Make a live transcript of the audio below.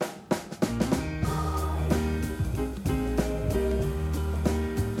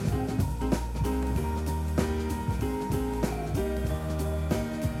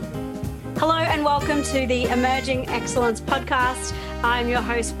and welcome to the Emerging Excellence podcast. I'm your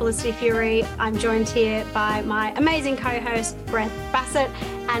host, Felicity Fury. I'm joined here by my amazing co-host, Brett Bassett,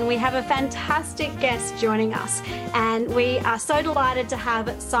 and we have a fantastic guest joining us. And we are so delighted to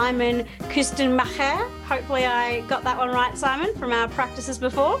have Simon Kuestenmacher. Hopefully I got that one right, Simon, from our practices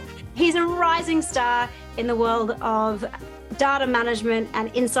before. He's a rising star in the world of data management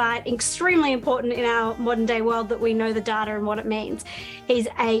and insight, extremely important in our modern day world that we know the data and what it means. He's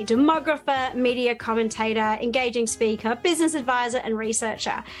a demographer, media commentator, engaging speaker, business advisor, and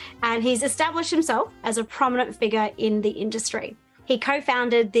researcher. And he's established himself as a prominent figure in the industry. He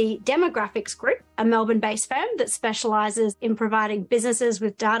co-founded the Demographics Group, a Melbourne-based firm that specialises in providing businesses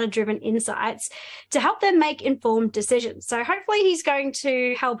with data-driven insights to help them make informed decisions. So hopefully he's going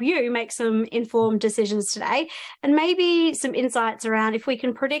to help you make some informed decisions today and maybe some insights around if we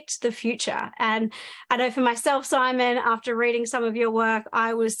can predict the future. And I know for myself, Simon, after reading some of your work,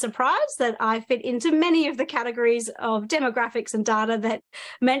 I was surprised that I fit into many of the categories of demographics and data that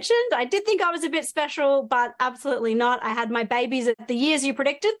mentioned. I did think I was a bit special, but absolutely not. I had my babies at the years you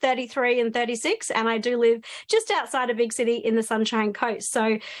predicted, 33 and 36, and I do live just outside a big city in the Sunshine Coast.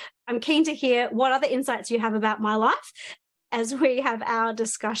 So I'm keen to hear what other insights you have about my life as we have our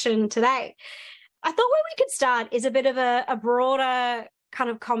discussion today. I thought where we could start is a bit of a broader kind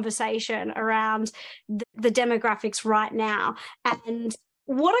of conversation around the demographics right now, and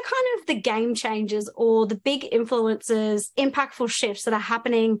what are kind of the game changers or the big influences, impactful shifts that are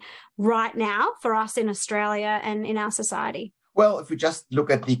happening right now for us in Australia and in our society? Well, if we just look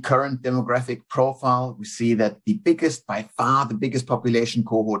at the current demographic profile, we see that by far the biggest population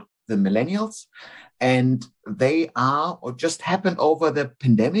cohort, the millennials, and they are, or just happened over the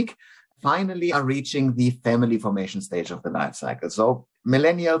pandemic, finally are reaching the family formation stage of the life cycle. So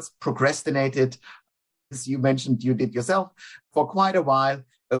millennials procrastinated, as you mentioned, you did yourself, for quite a while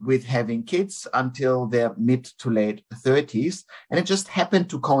with having kids until their mid to late 30s. And it just happened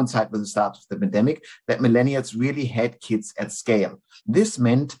to coincide with the start of the pandemic that millennials really had kids at scale. This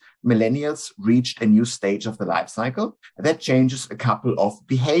meant millennials reached a new stage of the life cycle that changes a couple of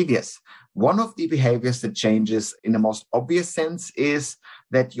behaviors. One of the behaviors that changes in the most obvious sense is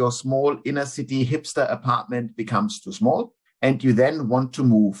that your small inner city hipster apartment becomes too small and you then want to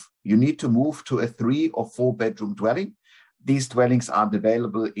move. You need to move to a 3 or 4 bedroom dwelling. These dwellings aren't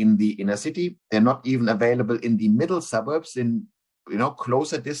available in the inner city. They're not even available in the middle suburbs in,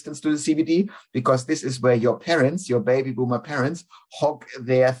 closer distance to the CBD, because this is where your parents, your baby boomer parents, hog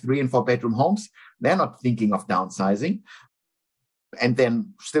their 3 and 4 bedroom homes. They're not thinking of downsizing and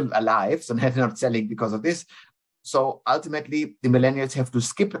then still alive, so they're not selling because of this. So ultimately, the millennials have to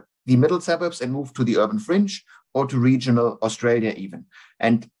skip the middle suburbs and move to the urban fringe or to regional Australia even.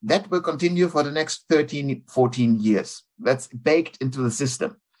 And that will continue for the next 13, 14 years. That's baked into the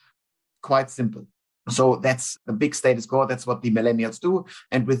system. Quite simple. So that's the big status quo. That's what the millennials do.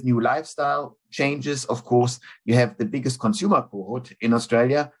 And with new lifestyle changes, of course, you have the biggest consumer cohort in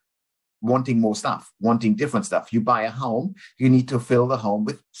Australia wanting more stuff, wanting different stuff. You buy a home, you need to fill the home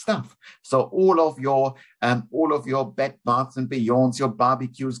with stuff. So all of your Bed Baths and Beyonds, your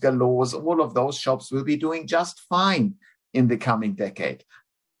barbecues galores, all of those shops will be doing just fine in the coming decade.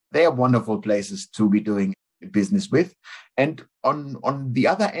 They are wonderful places to be doing business with. And on the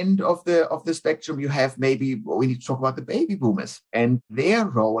other end of the spectrum, you have we need to talk about the baby boomers and their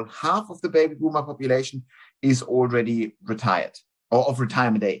role. Half of the baby boomer population is already retired or of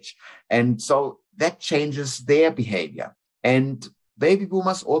retirement age. And so that changes their behavior. And baby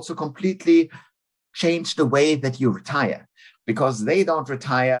boomers also completely change the way that you retire, because they don't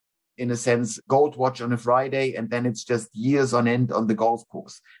retire in a sense, gold watch on a Friday, and then it's just years on end on the golf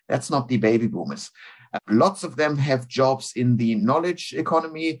course. That's not the baby boomers. Lots of them have jobs in the knowledge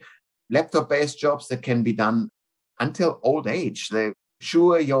economy, laptop-based jobs that can be done until old age.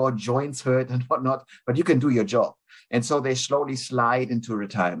 Sure, your joints hurt and whatnot, but you can do your job. And so they slowly slide into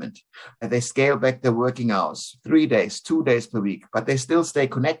retirement. And they scale back their working hours, 3 days, 2 days per week, but they still stay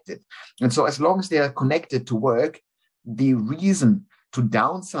connected. And so as long as they are connected to work, the reason to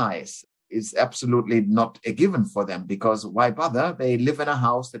downsize is absolutely not a given for them, because why bother? They live in a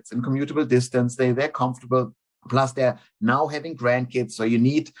house that's in commutable distance. They're comfortable. Plus, they're now having grandkids. So you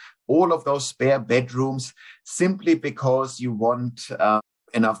need all of those spare bedrooms simply because you want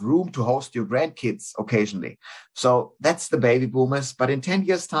enough room to host your grandkids occasionally. So that's the baby boomers. But in 10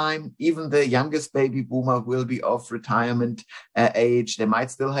 years' time, even the youngest baby boomer will be of retirement age. They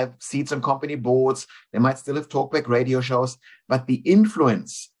might still have seats on company boards. They might still have talkback radio shows. But the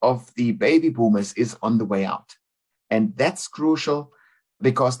influence of the baby boomers is on the way out. And that's crucial,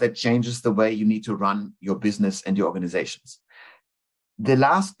 because that changes the way you need to run your business and your organizations. the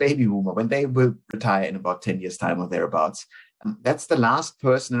last baby boomer, when they will retire in about 10 years' time or thereabouts, that's the last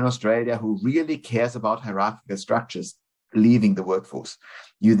person in Australia who really cares about hierarchical structures leaving the workforce.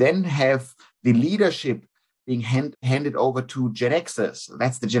 You then have the leadership being handed over to Gen Xers.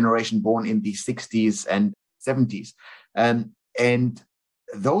 That's the generation born in the 60s and 70s. And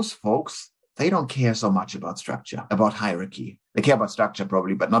those folks, they don't care so much about structure, about hierarchy. They care about structure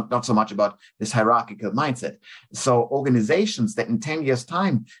probably, but not so much about this hierarchical mindset. So organizations that in 10 years'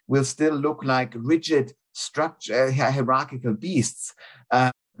 time will still look like rigid structure, hierarchical beasts,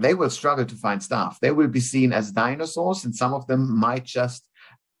 they will struggle to find staff. They will be seen as dinosaurs, and some of them might just,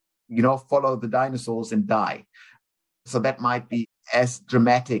 follow the dinosaurs and die. So that might be as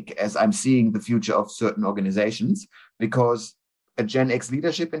dramatic as I'm seeing the future of certain organizations, because a Gen X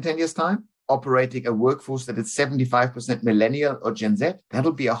leadership in 10 years' time, operating a workforce that is 75% millennial or Gen Z,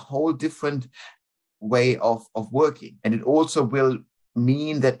 that'll be a whole different way of working. And it also will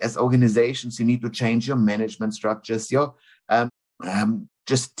mean that as organizations, you need to change your management structures, your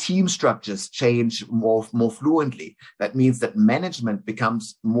just team structures change more fluently. That means that management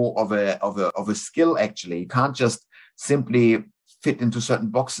becomes more of a skill. Actually, you can't just simply fit into certain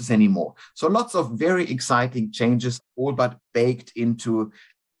boxes anymore. So lots of very exciting changes, all but baked into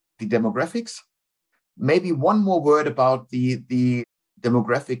the demographics. Maybe one more word about the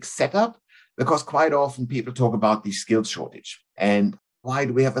demographic setup, because quite often people talk about the skills shortage. And why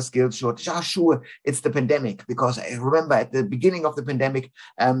do we have a skills shortage? Sure, it's the pandemic. Because I remember at the beginning of the pandemic,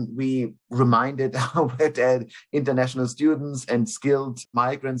 we reminded international students and skilled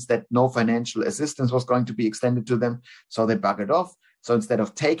migrants that no financial assistance was going to be extended to them. So they buggered off. So instead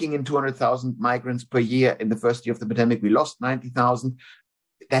of taking in 200,000 migrants per year in the first year of the pandemic, we lost 90,000.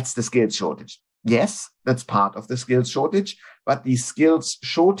 That's the skills shortage. Yes, that's part of the skills shortage, but the skills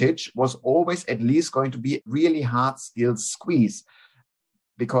shortage was always at least going to be a really hard skills squeeze,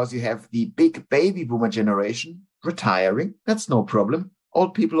 because you have the big baby boomer generation retiring. That's no problem.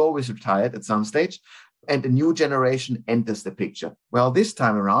 Old people always retired at some stage, and a new generation enters the picture. Well, this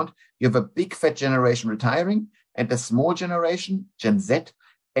time around, you have a big fat generation retiring and a small generation, Gen Z,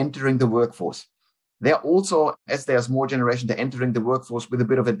 entering the workforce. They're also, as there's more generation, they're entering the workforce with a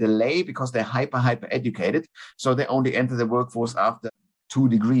bit of a delay because they're hyper educated. So they only enter the workforce after 2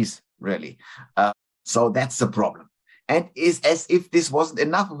 degrees, really. So that's the problem. And is as if this wasn't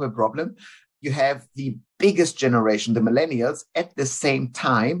enough of a problem, you have the biggest generation, the millennials, at the same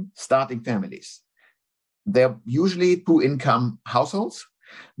time starting families. They're usually 2-income households,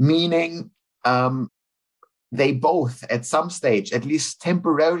 meaning they both, at some stage, at least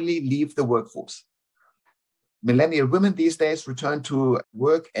temporarily leave the workforce. Millennial women these days return to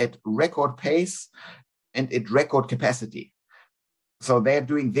work at record pace and at record capacity. So they're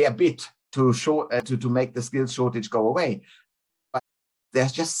doing their bit to make the skills shortage go away. But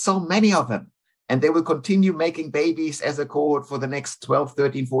there's just so many of them, and they will continue making babies as a cohort for the next 12,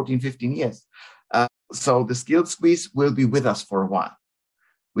 13, 14, 15 years. So the skills squeeze will be with us for a while.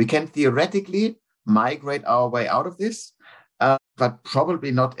 We can theoretically migrate our way out of this, but probably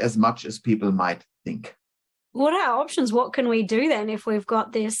not as much as people might think. What are our options? What can we do then if we've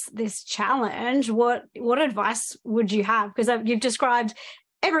got this challenge? What advice would you have? Because you've described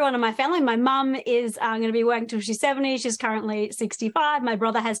everyone in my family. My mum is going to be working till she's 70. She's currently 65. My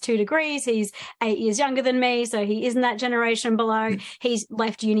brother has 2 degrees. He's 8 years younger than me, so he isn't that generation below. He's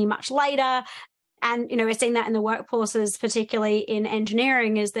left uni much later. And, we're seeing that in the workforces, particularly in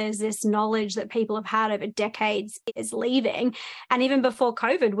engineering, is there's this knowledge that people have had over decades is leaving. And even before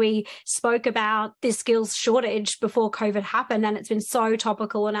COVID, we spoke about this skills shortage before COVID happened, and it's been so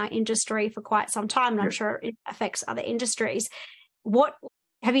topical in our industry for quite some time, and I'm sure it affects other industries.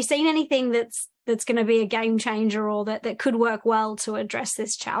 Have you seen anything that's going to be a game changer, or that could work well to address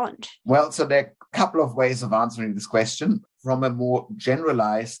this challenge? Well, so there are a couple of ways of answering this question. From a more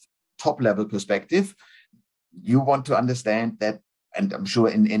generalized top-level perspective, you want to understand that, and I'm sure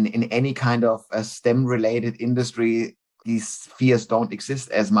in any kind of a STEM-related industry, these fears don't exist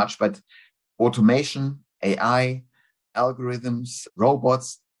as much, but automation, AI, algorithms,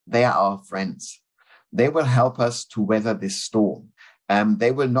 robots, they are our friends. They will help us to weather this storm. They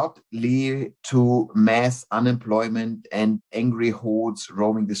will not lead to mass unemployment and angry hordes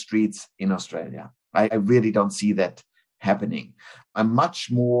roaming the streets in Australia. I really don't see that happening. I'm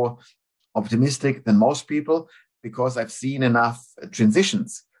much more optimistic than most people because I've seen enough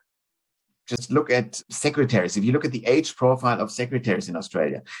transitions. Just look at secretaries. If you look at the age profile of secretaries in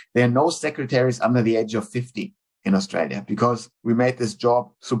Australia, there are no secretaries under the age of 50 in Australia because we made this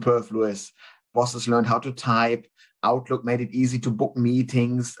job superfluous. Bosses learned how to type. Outlook made it easy to book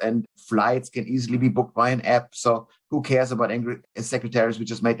meetings, and flights can easily be booked by an app. So who cares about angry secretaries? We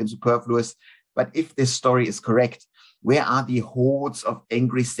just made them superfluous. But if this story is correct, where are the hordes of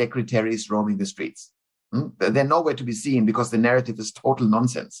angry secretaries roaming the streets? They're nowhere to be seen because the narrative is total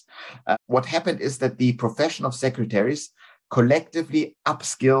nonsense. What happened is that the profession of secretaries collectively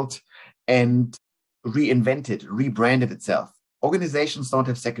upskilled and reinvented, rebranded itself. Organizations don't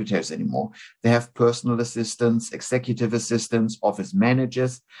have secretaries anymore. They have personal assistants, executive assistants, office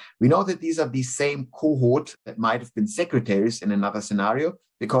managers. We know that these are the same cohort that might have been secretaries in another scenario,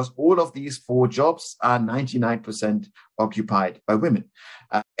 because all of these 4 jobs are 99% occupied by women.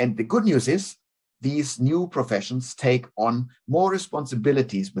 And the good news is these new professions take on more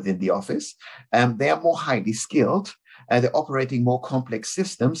responsibilities within the office. They are more highly skilled. They're operating more complex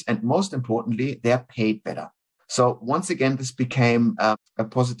systems. And most importantly, they're paid better. So once again, this became a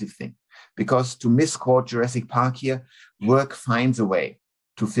positive thing, because to misquote Jurassic Park here, work finds a way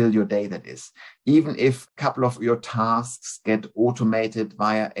to fill your day, that is. Even if a couple of your tasks get automated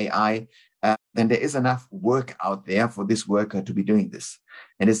via AI, then there is enough work out there for this worker to be doing this.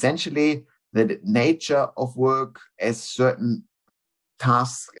 And essentially, the nature of work, as certain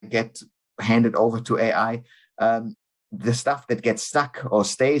tasks get handed over to AI, the stuff that gets stuck or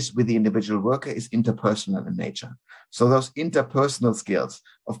stays with the individual worker is interpersonal in nature. So those interpersonal skills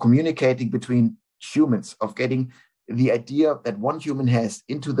of communicating between humans, of getting the idea that one human has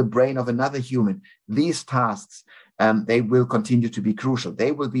into the brain of another human, these tasks, they will continue to be crucial.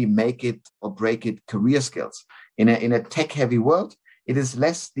 They will be make it or break it career skills. In a tech-heavy world, it is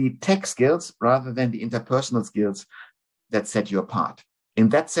less the tech skills rather than the interpersonal skills that set you apart. In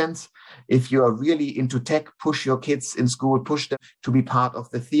that sense, if you are really into tech, push your kids in school, push them to be part of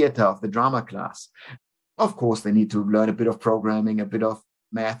the theater, of the drama class. Of course, they need to learn a bit of programming, a bit of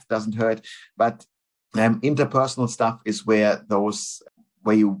math doesn't hurt, but interpersonal stuff is where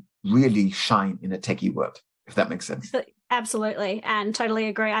you really shine in a techie world, if that makes sense. Absolutely. And totally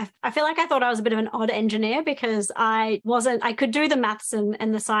agree. I feel like I thought I was a bit of an odd engineer because I could do the maths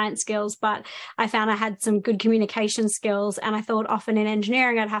and the science skills, but I found I had some good communication skills. And I thought often in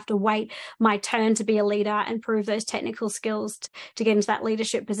engineering, I'd have to wait my turn to be a leader and prove those technical skills to get into that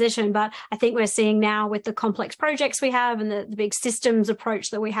leadership position. But I think we're seeing now with the complex projects we have and the big systems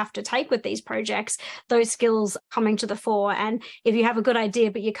approach that we have to take with these projects, those skills coming to the fore. And if you have a good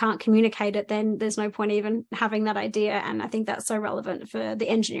idea, but you can't communicate it, then there's no point even having that idea. And I think that's so relevant for the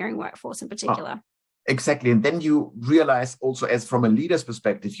engineering workforce in particular. Exactly. And then you realize also, as from a leader's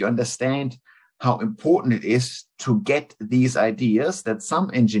perspective, you understand how important it is to get these ideas that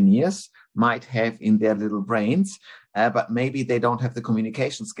some engineers might have in their little brains, but maybe they don't have the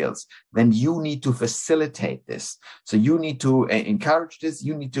communication skills. Then you need to facilitate this. So you need to encourage this.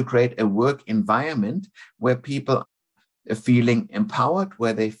 You need to create a work environment where people are feeling empowered,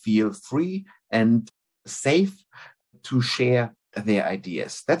 where they feel free and safe to share their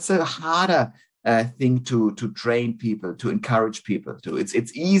ideas. That's a harder thing to train people, to encourage people to.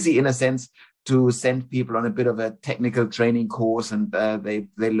 It's easy in a sense to send people on a bit of a technical training course and they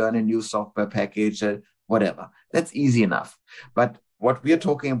learn a new software package, whatever. That's easy enough. But what we're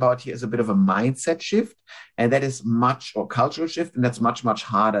talking about here is a bit of a mindset shift, and that is or cultural shift, and that's much, much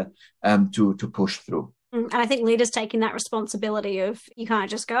harder to push through. And I think leaders taking that responsibility of, you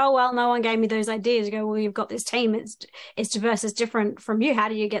can't just go, oh, well, no one gave me those ideas. You go, well, you've got this team. It's diverse, it's different from you. How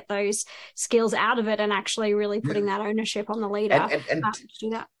do you get those skills out of it and actually really putting that ownership on the leader and to do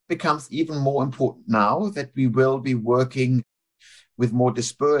that? Becomes even more important now that we will be working with more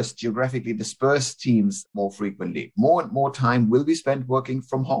geographically dispersed teams more frequently. More and more time will be spent working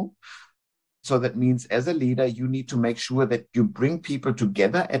from home. So that means as a leader, you need to make sure that you bring people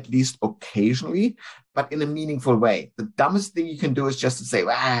together, at least occasionally, but in a meaningful way. The dumbest thing you can do is just to say,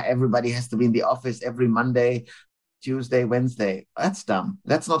 everybody has to be in the office every Monday, Tuesday, Wednesday. That's dumb.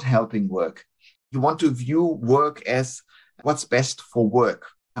 That's not helping work. You want to view work as what's best for work.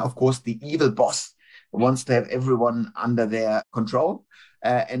 Of course, the evil boss wants to have everyone under their control,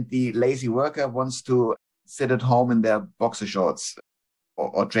 and the lazy worker wants to sit at home in their boxer shorts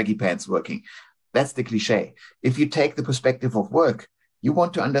or draggy pants working. That's the cliche. If you take the perspective of work, you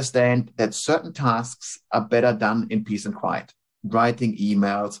want to understand that certain tasks are better done in peace and quiet. Writing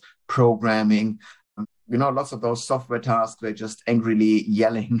emails, programming, lots of those software tasks where just angrily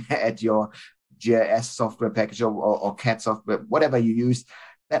yelling at your GIS software package or CAD software, whatever you use,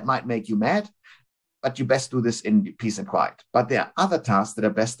 that might make you mad, but you best do this in peace and quiet. But there are other tasks that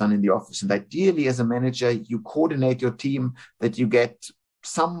are best done in the office. And ideally, as a manager, you coordinate your team that you get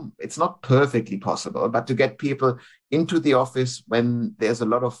it's not perfectly possible, but to get people into the office when there's a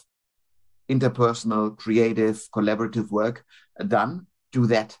lot of interpersonal, creative, collaborative work done, do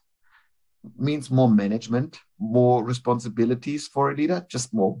that. Means more management, more responsibilities for a leader,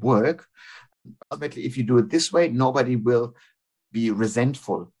 just more work. Ultimately, if you do it this way, nobody will be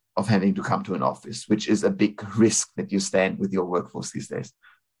resentful of having to come to an office, which is a big risk that you stand with your workforce these days.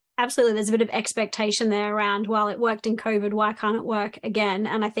 Absolutely. There's a bit of expectation there around, well, it worked in COVID, why can't it work again?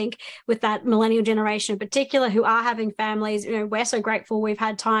 And I think with that millennial generation in particular, who are having families, we're so grateful we've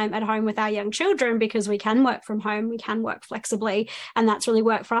had time at home with our young children because we can work from home, we can work flexibly, and that's really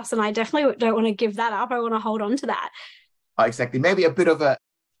worked for us. And I definitely don't want to give that up. I want to hold on to that. Exactly. Maybe a bit of a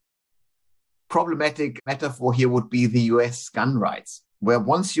problematic metaphor here would be the US gun rights, where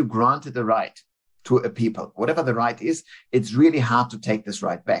once you granted a right to a people, whatever the right is, it's really hard to take this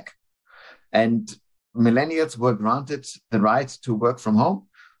right back. And millennials were granted the right to work from home.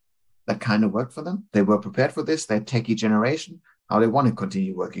 That kind of worked for them. They were prepared for this. They're a techie generation. Now they want to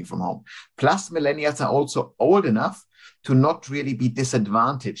continue working from home. Plus, millennials are also old enough to not really be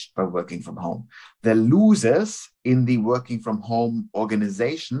disadvantaged by working from home. The losers in the working from home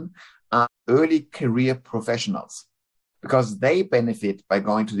organization are early career professionals, because they benefit by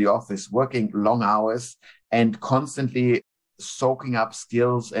going to the office, working long hours, and constantly soaking up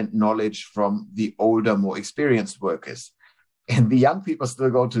skills and knowledge from the older, more experienced workers. And the young people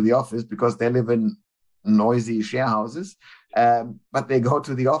still go to the office because they live in noisy share houses, but they go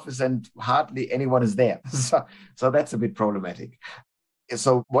to the office and hardly anyone is there. So that's a bit problematic.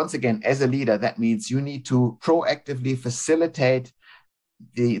 So once again, as a leader, that means you need to proactively facilitate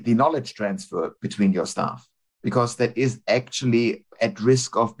the knowledge transfer between your staff, because that is actually at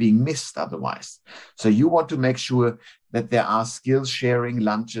risk of being missed otherwise. So you want to make sure that there are skills sharing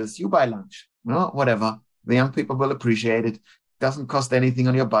lunches. You buy lunch, whatever. The young people will appreciate it. Doesn't cost anything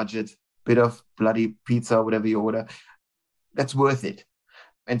on your budget. Bit of bloody pizza, whatever you order. That's worth it.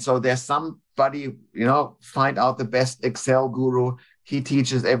 And so there's somebody, find out the best Excel guru. He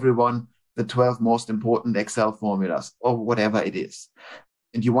teaches everyone the 12 most important Excel formulas or whatever it is.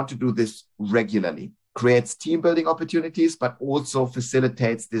 And you want to do this regularly. Creates team building opportunities, but also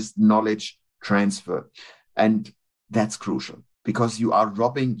facilitates this knowledge transfer. And that's crucial, because you are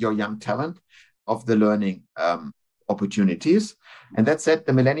robbing your young talent of the learning opportunities. And that said,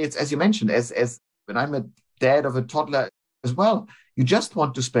 the millennials, as you mentioned, as when I'm a dad of a toddler as well, you just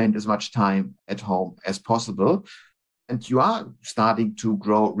want to spend as much time at home as possible. And you are starting to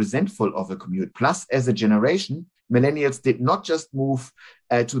grow resentful of a commute. Plus, as a generation, millennials did not just move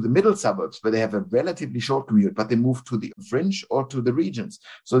to the middle suburbs where they have a relatively short commute, but they moved to the fringe or to the regions.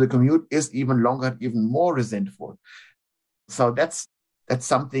 So the commute is even longer, even more resentful. So that's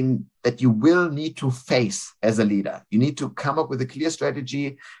something that you will need to face as a leader. You need to come up with a clear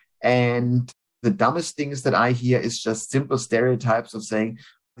strategy. And the dumbest things that I hear is just simple stereotypes of saying,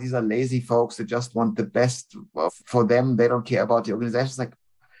 these are lazy folks that just want the best for them. They don't care about the organization. It's like,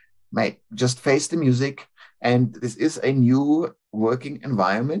 mate, just face the music. And this is a new working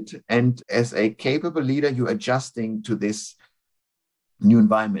environment. And as a capable leader, you're adjusting to this new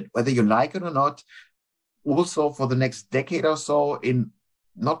environment, whether you like it or not. Also, for the next decade or so, in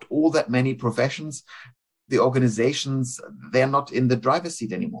not all that many professions, the organizations, they're not in the driver's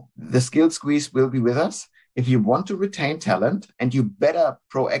seat anymore. The skill squeeze will be with us. If you want to retain talent, and you better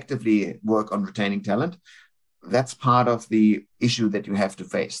proactively work on retaining talent, that's part of the issue that you have to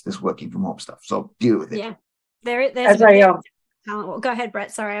face, this working from home stuff. So deal with it. Yeah. There's go ahead,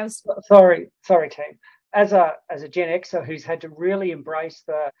 Brett. Sorry, I was sorry, team. As a Gen Xer who's had to really embrace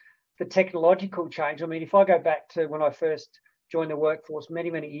the technological change. I mean, if I go back to when I first joined the workforce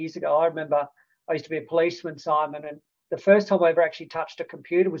many years ago, I remember I used to be a policeman, Simon, and the first time I ever actually touched a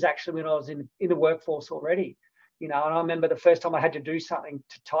computer was actually when I was in the workforce already. And I remember the first time I had to do something,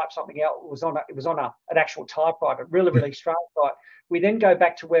 to type something out, it was on an actual typewriter, really strange. Right? We then go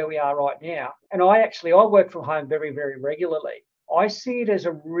back to where we are right now. And I work from home very, very regularly. I see it as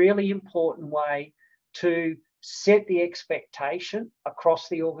a really important way to set the expectation across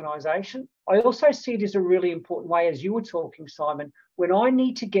the organisation. I also see it as a really important way, as you were talking, Simon, when I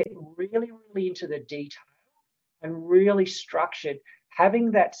need to get really into the detail and really structured,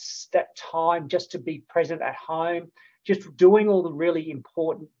 having that time just to be present at home, just doing all the really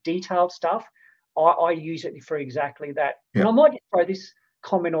important detailed stuff, I use it for exactly that. Yeah. And I might just throw this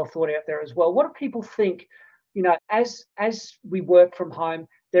comment or thought out there as well. What do people think, as we work from home,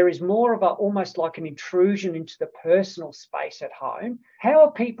 there is more of almost like an intrusion into the personal space at home. How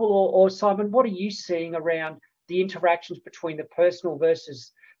are people, or Simon, what are you seeing around the interactions between the personal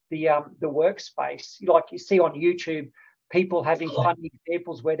versus the workspace? Like you see on YouTube, people having funny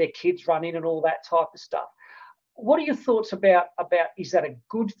examples where their kids run in and all that type of stuff. What are your thoughts about is that a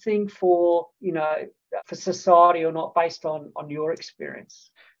good thing for society or not, based on your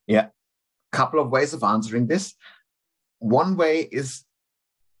experience? Yeah, couple of ways of answering this. One way is,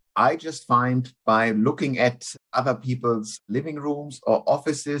 I just find, by looking at other people's living rooms or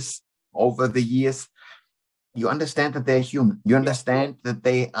offices over the years, you understand that they're human. You understand that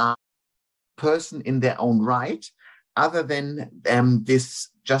they are a person in their own right, other than this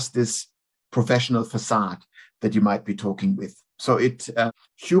professional facade that you might be talking with. So it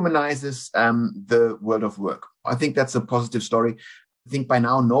humanizes the world of work. I think that's a positive story. I think by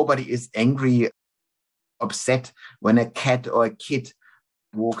now nobody is angry, upset when a cat or a kid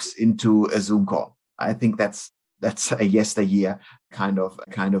walks into a Zoom call. I think that's a yesteryear kind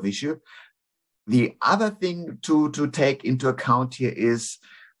of issue. The other thing to take into account here is,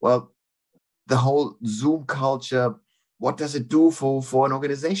 well, the whole Zoom culture. What does it do for an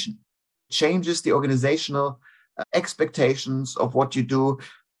organization? It changes the organizational expectations of what you do.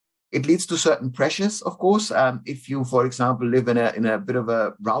 It leads to certain pressures, of course. If you, for example, live in a bit of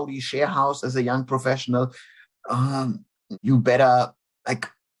a rowdy share house as a young professional, you better, like,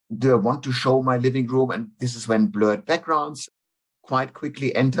 do I want to show my living room? And this is when blurred backgrounds quite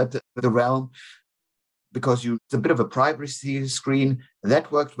quickly entered the realm, because it's a bit of a privacy screen.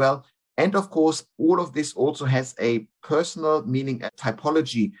 That worked well. And of course, all of this also has a personal, meaning a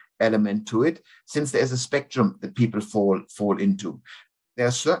typology element to it, since there's a spectrum that people fall into. There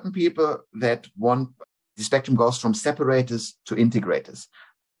are certain people that want, the spectrum goes from separators to integrators.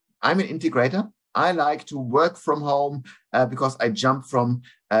 I'm an integrator. I like to work from home because I jump from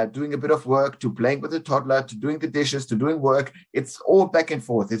doing a bit of work to playing with a toddler to doing the dishes to doing work. It's all back and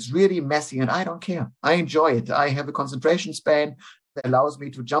forth. It's really messy, and I don't care. I enjoy it. I have a concentration span that allows me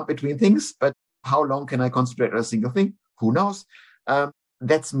to jump between things, but how long can I concentrate on a single thing? Who knows?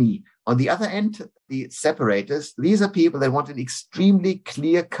 That's me. On the other end, the separators, these are people that want an extremely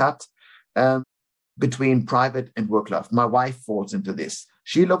clear cut between private and work life. My wife falls into this.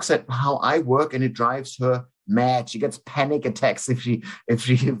 She looks at how I work and it drives her mad. She gets panic attacks if she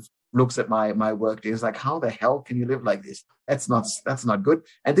looks at my work day. It's like, how the hell can you live like this? That's not good.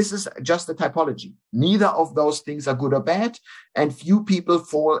 And this is just a typology. Neither of those things are good or bad. And few people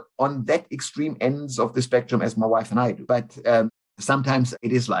fall on that extreme ends of the spectrum as my wife and I do. But sometimes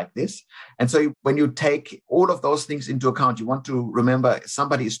it is like this. And so when you take all of those things into account, you want to remember,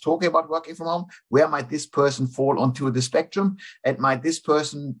 somebody is talking about working from home. Where might this person fall onto the spectrum? And might this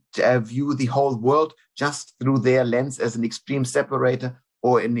person view the whole world just through their lens as an extreme separator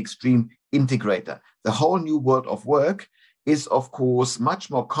or an extreme integrator? The whole new world of work is, of course,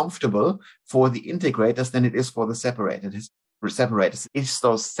 much more comfortable for the integrators than it is for the separators. It's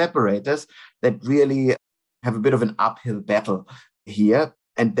those separators that really have a bit of an uphill battle here,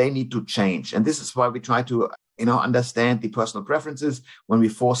 and they need to change. And this is why we try to, understand the personal preferences. When we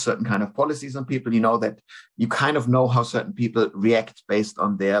force certain kind of policies on people, that you kind of know how certain people react based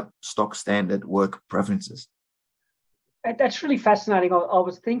on their stock standard work preferences. That's really fascinating. I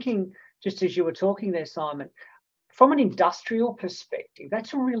was thinking, just as you were talking there, Simon, from an industrial perspective,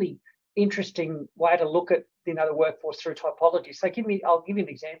 that's a really interesting way to look at the workforce through typology. So I'll give you an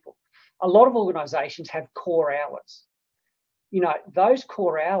example. A lot of organisations have core hours. Those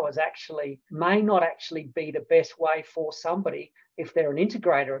core hours actually may not actually be the best way for somebody, if they're an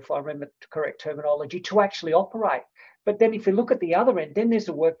integrator, if I remember the correct terminology, to actually operate. But then if you look at the other end, then there's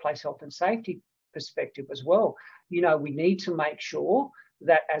a workplace health and safety perspective as well. We need to make sure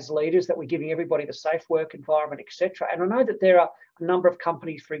that as leaders that we're giving everybody the safe work environment, etc. And I know that there are a number of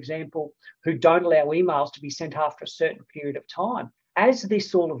companies, for example, who don't allow emails to be sent after a certain period of time. As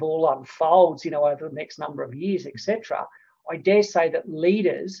this all unfolds, over the next number of years, etc., I dare say that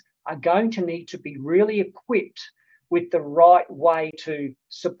leaders are going to need to be really equipped with the right way to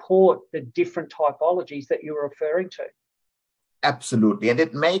support the different typologies that you're referring to. Absolutely. And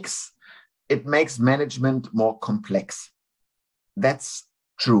it makes management more complex. That's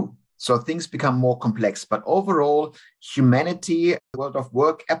true. So things become more complex. But overall, humanity, the world of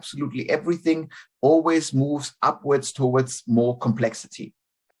work, absolutely everything always moves upwards towards more complexity.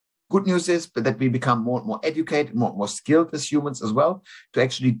 Good news is that we become more and more educated, more and more skilled as humans as well, to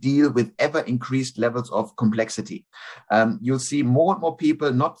actually deal with ever increased levels of complexity. You'll see more and more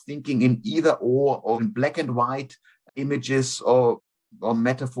people not thinking in either or in black and white images or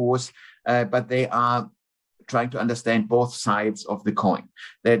metaphors, but they are trying to understand both sides of the coin.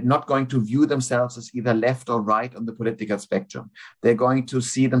 They're not going to view themselves as either left or right on the political spectrum. They're going to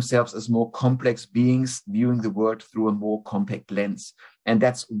see themselves as more complex beings, viewing the world through a more compact lens. And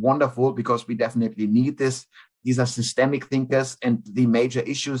that's wonderful, because we definitely need this. These are systemic thinkers, and the major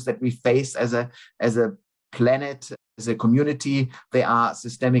issues that we face as a planet, as a community, they are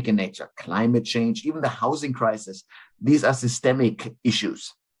systemic in nature. Climate change, even the housing crisis, these are systemic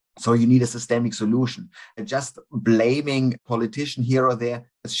issues. So you need a systemic solution. And just blaming politician here or there,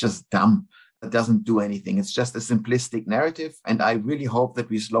 it's just dumb. It doesn't do anything. It's just a simplistic narrative. And I really hope that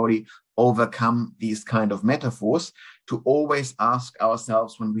we slowly overcome these kind of metaphors to always ask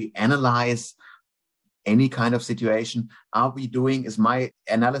ourselves when we analyze any kind of situation, is my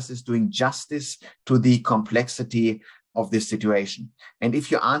analysis doing justice to the complexity of this situation? And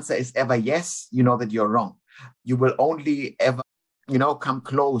if your answer is ever yes, you know that you're wrong. You will only ever come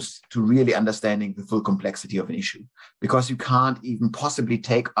close to really understanding the full complexity of an issue, because you can't even possibly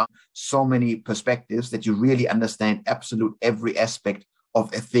take up so many perspectives that you really understand absolute every aspect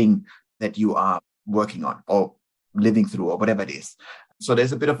of a thing that you are working on or living through or whatever it is. So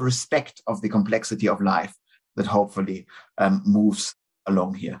there's a bit of respect of the complexity of life that hopefully moves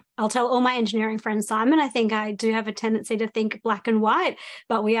along here. I'll tell all my engineering friends, Simon, I think I do have a tendency to think black and white,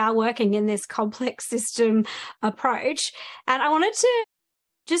 but we are working in this complex system approach. And I wanted to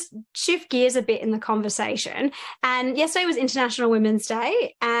just shift gears a bit in the conversation. And yesterday was International Women's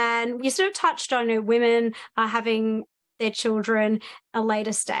Day, and you sort of touched on women having their children a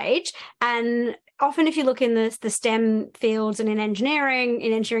later stage. And often if you look in the STEM fields and in engineering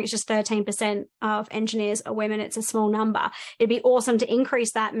it's just 13% of engineers are women. It's a small number. It'd be awesome to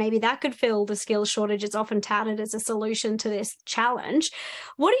increase that. Maybe that could fill the skills shortage. It's often touted as a solution to this challenge.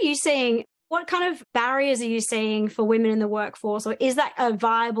 What are you seeing? What kind of barriers are you seeing for women in the workforce? Or is that a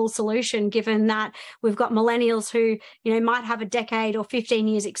viable solution given that we've got millennials who, might have a decade or 15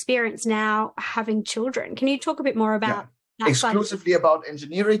 years experience now having children? Can you talk a bit more about that? Exclusively about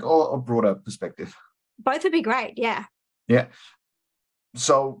engineering or broader perspective? Both would be great, yeah. Yeah.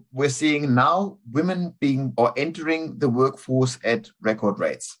 So we're seeing now women being or entering the workforce at record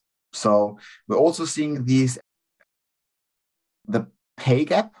rates. So we're also seeing the pay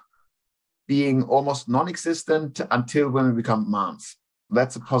gap being almost non-existent until women become moms.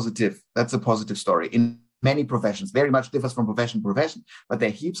 That's a positive story in many professions. Very much differs from profession to profession, but there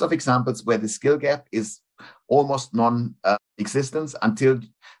are heaps of examples where the skill gap is almost non-existence until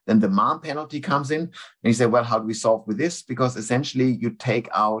then the mom penalty comes in. And you say, well, how do we solve with this? Because essentially you take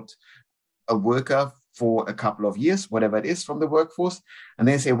out a worker for a couple of years, whatever it is, from the workforce. And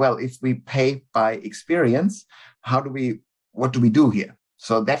then you say, well, if we pay by experience, what do we do here?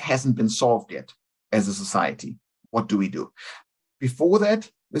 So that hasn't been solved yet as a society. What do we do? Before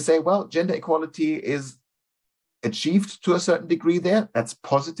that, we say, well, gender equality is achieved to a certain degree there. That's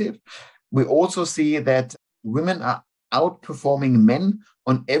positive. We also see that women are outperforming men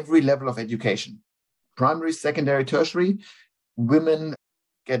on every level of education. Primary, secondary, tertiary, women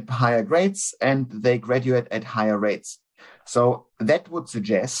get higher grades and they graduate at higher rates. So that would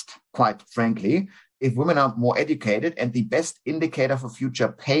suggest, quite frankly, if women are more educated, and the best indicator for future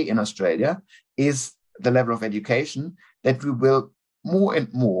pay in Australia is the level of education, that we will more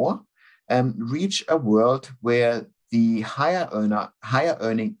and more reach a world where the higher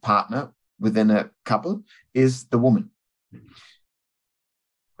earning partner within a couple is the woman.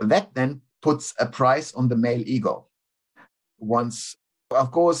 That then puts a price on the male ego. Once,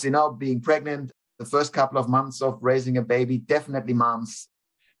 of course, being pregnant, the first couple of months of raising a baby, definitely mom's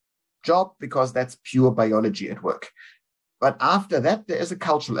job, because that's pure biology at work. But after that, there is a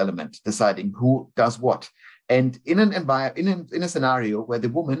cultural element deciding who does what. And in a scenario where the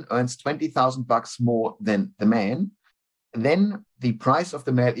woman earns $20,000 more than the man, then the price of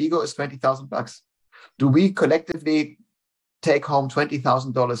the male ego is $20,000. Do we collectively take home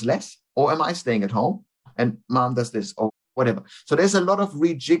 $20,000 less, or am I staying at home and mom does this or whatever? So there's a lot of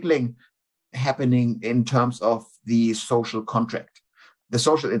rejiggling happening in terms of the social contract.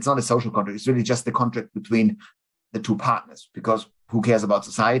 It's not a social contract. It's really just the contract between the two partners, because who cares about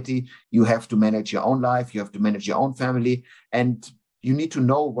society? You have to manage your own life. You have to manage your own family, and you need to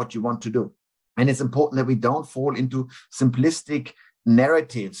know what you want to do. And it's important that we don't fall into simplistic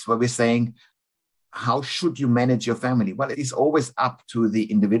narratives where we're saying, how should you manage your family? Well, it is always up to the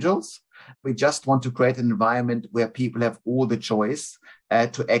individuals. We just want to create an environment where people have all the choice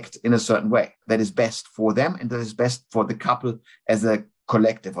to act in a certain way that is best for them and that is best for the couple as a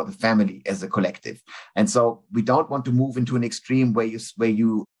collective, or the family as a collective. And so we don't want to move into an extreme where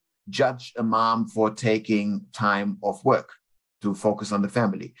you judge a mom for taking time off work to focus on the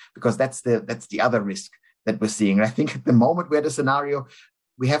family, because that's the other risk that we're seeing. And I think at the moment we're at a scenario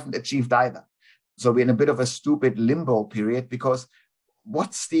we haven't achieved either. So we're in a bit of a stupid limbo period, because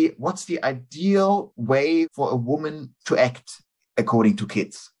what's the ideal way for a woman to act according to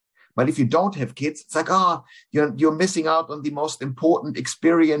kids? But if you don't have kids, it's like, you're missing out on the most important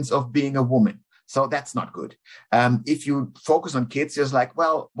experience of being a woman. So that's not good. If you focus on kids, you're like,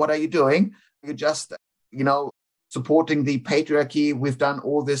 well, what are you doing? You're just, supporting the patriarchy. We've done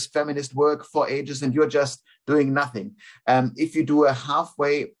all this feminist work for ages and you're just doing nothing. If you do a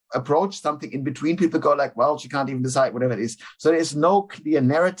halfway approach, something in between, people go like, well, she can't even decide, whatever it is. So there's no clear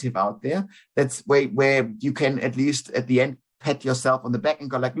narrative out there that's where you can at least at the end pat yourself on the back and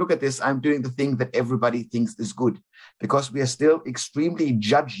go like, look at this, I'm doing the thing that everybody thinks is good. Because we are still extremely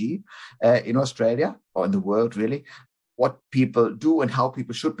judgy in Australia or in the world, really, what people do and how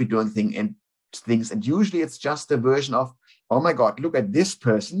people should be doing things. And usually it's just a version of, oh my God, look at this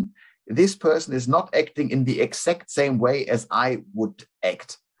person. This person is not acting in the exact same way as I would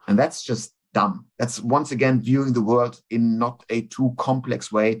act. And that's just dumb. That's once again viewing the world in not a too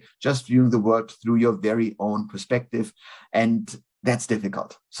complex way, just viewing the world through your very own perspective. And that's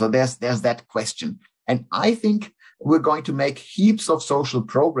difficult. So there's that question. And I think we're going to make heaps of social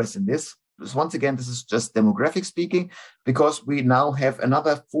progress in this. Once again, this is just demographic speaking, because we now have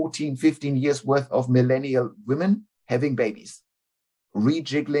another 14, 15 years worth of millennial women having babies,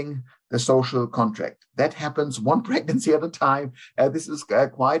 rejiggling the social contract. That happens one pregnancy at a time. This is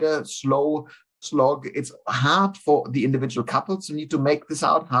quite a slow slog. It's hard for the individual couples who need to make this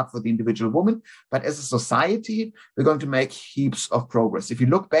out, hard for the individual woman. But as a society, we're going to make heaps of progress. If you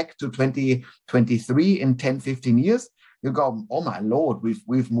look back to 2023 in 10, 15 years, you go, oh my Lord,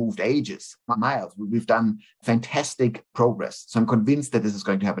 we've moved ages, miles. We've done fantastic progress. So I'm convinced that this is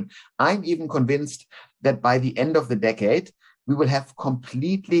going to happen. I'm even convinced that by the end of the decade, we will have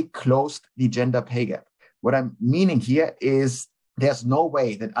completely closed the gender pay gap. What I'm meaning here is there's no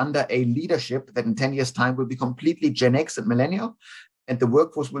way that under a leadership that in 10 years' time will be completely Gen X and millennial, and the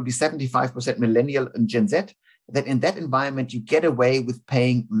workforce will be 75% millennial and Gen Z, that in that environment, you get away with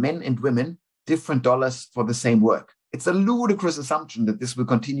paying men and women different dollars for the same work. It's a ludicrous assumption that this will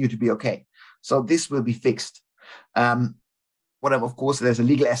continue to be okay. So this will be fixed. Of course, there's a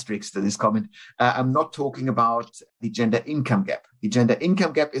legal asterisk to this comment. I'm not talking about the gender income gap. The gender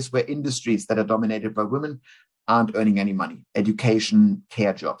income gap is where industries that are dominated by women aren't earning any money. Education,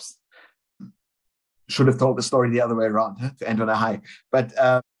 care jobs. Should have told the story the other way around to end on a high. But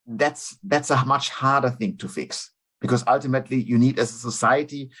that's a much harder thing to fix. Because ultimately, you need, as a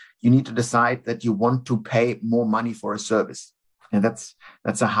society, you need to decide that you want to pay more money for a service. And that's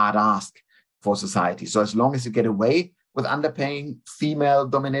a hard ask for society. So as long as you get away with underpaying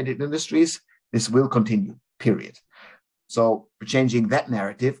female-dominated industries, this will continue, period. So changing that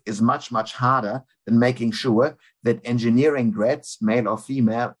narrative is much, much harder than making sure that engineering grads, male or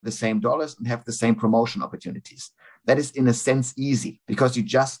female, the same dollars and have the same promotion opportunities. That is, in a sense, easy because you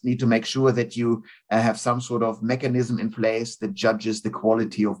just need to make sure that you have some sort of mechanism in place that judges the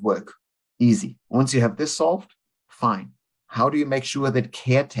quality of work. Easy. Once you have this solved, fine. How do you make sure that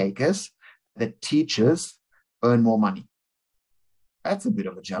caretakers, that teachers earn more money? That's a bit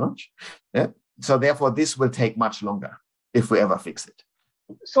of a challenge. Yeah? So therefore, this will take much longer if we ever fix it.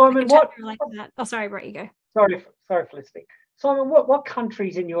 Simon, what? Like that. Oh, sorry, Brett, you go. Sorry, Felicity. Simon, what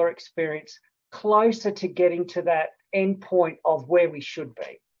countries, in your experience, closer to getting to that end point of where we should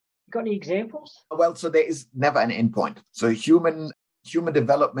be? You got any examples? Well, so there is never an end point. So human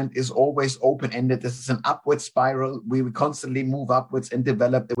development is always open-ended. This is an upward spiral. We will constantly move upwards and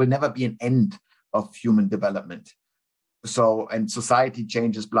develop. There will never be an end of human development. So, and society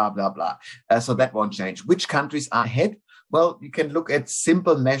changes, blah, blah, blah. So that won't change. Which countries are ahead? Well, you can look at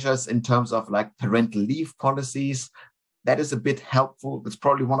simple measures in terms of like parental leave policies. That is a bit helpful. It's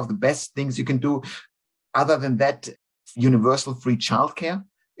probably one of the best things you can do. Other than that, universal free childcare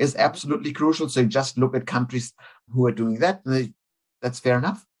is absolutely crucial. So you just look at countries who are doing that. That's fair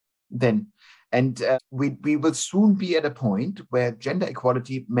enough then. And we will soon be at a point where gender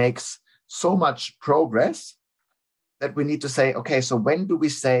equality makes so much progress that we need to say, okay, so when do we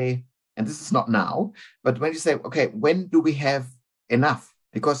say, and this is not now, but when you say, okay, when do we have enough?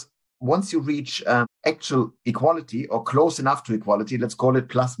 Because once you reach actual equality or close enough to equality, let's call it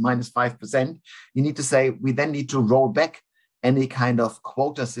plus minus 5%, you need to say we then need to roll back any kind of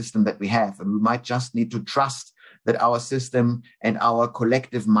quota system that we have. And we might just need to trust that our system and our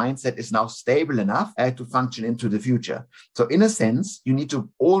collective mindset is now stable enough to function into the future. So in a sense, you need to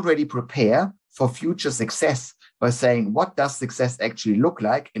already prepare for future success by saying, what does success actually look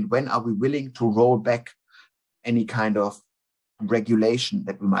like? And when are we willing to roll back any kind of regulation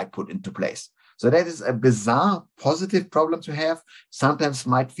that we might put into place? So that is a bizarre, positive problem to have. Sometimes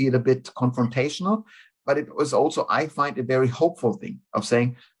might feel a bit confrontational, but it was also, I find, a very hopeful thing of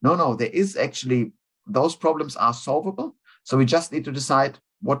saying, no, there is actually, those problems are solvable. So we just need to decide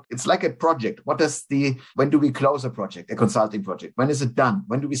what, it's like a project. When do we close a project, a consulting project? When is it done?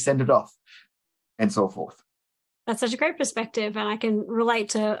 When do we send it off? and so forth. That's such a great perspective. And I can relate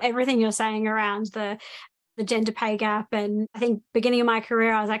to everything you're saying around the gender pay gap. And I think beginning of my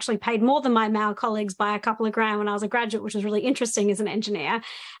career, I was actually paid more than my male colleagues by a couple of grand when I was a graduate, which was really interesting as an engineer.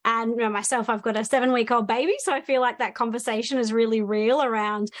 And myself, I've got a 7-week-old baby. So I feel like that conversation is really real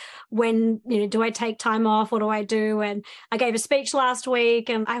around when, do I take time off? What do I do? And I gave a speech last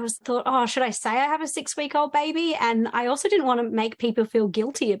week and I thought, should I say I have a 6-week-old baby? And I also didn't want to make people feel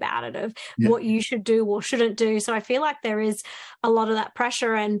guilty about it of what you should do or shouldn't do. So I feel like there is a lot of that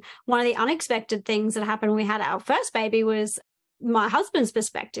pressure. And one of the unexpected things that happened when we had our first baby was my husband's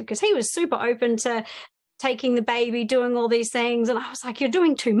perspective, because he was super open to taking the baby, doing all these things. And I was like, you're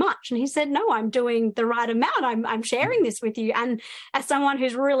doing too much. And he said, no, I'm doing the right amount. I'm sharing this with you. And as someone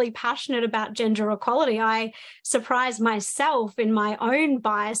who's really passionate about gender equality, I surprised myself in my own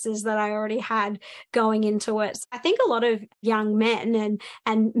biases that I already had going into it. So I think a lot of young men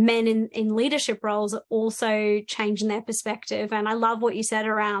and men in leadership roles are also changing their perspective. And I love what you said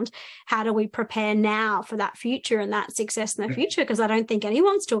around how do we prepare now for that future and that success in the future, because I don't think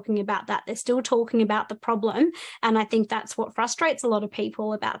anyone's talking about that. They're still talking about the problem. And I think that's what frustrates a lot of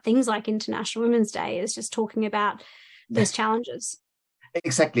people about things like International Women's Day, is just talking about those challenges.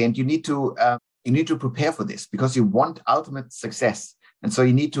 Exactly. And you need to prepare for this because you want ultimate success. And so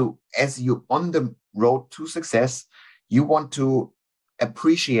you need to, as you're on the road to success, you want to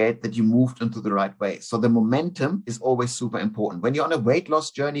appreciate that you moved into the right way. So the momentum is always super important. When you're on a weight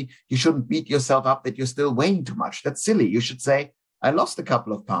loss journey, you shouldn't beat yourself up that you're still weighing too much. That's silly. You should say, I lost a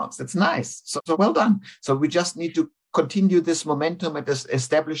couple of pounds. That's nice. So well done. So we just need to continue this momentum and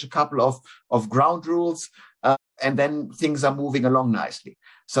establish a couple of ground rules, and then things are moving along nicely.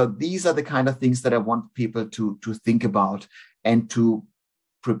 So these are the kind of things that I want people to think about and to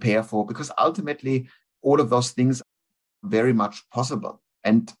prepare for, because ultimately all of those things are very much possible.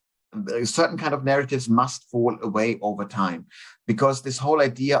 And certain kind of narratives must fall away over time, because this whole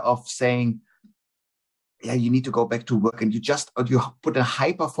idea of saying, you need to go back to work, and you put a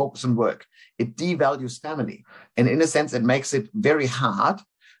hyper focus on work. It devalues family. And in a sense, it makes it very hard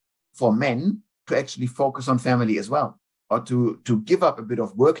for men to actually focus on family as well, or to give up a bit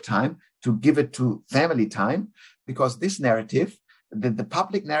of work time to give it to family time, because this narrative, the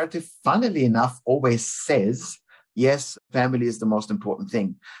public narrative, funnily enough, always says, yes, family is the most important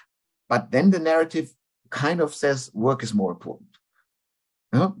thing. But then the narrative kind of says work is more important.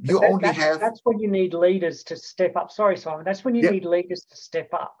 That's when you need leaders to step up. Sorry, Simon. That's when you need leaders to step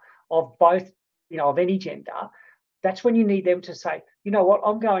up of both, of any gender. That's when you need them to say, you know what,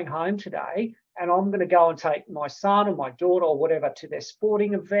 I'm going home today and I'm going to go and take my son or my daughter or whatever to their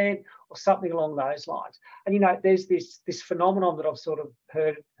sporting event or something along those lines. And, there's this phenomenon that I've sort of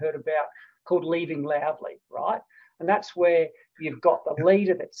heard about called leaving loudly, right? And that's where you've got the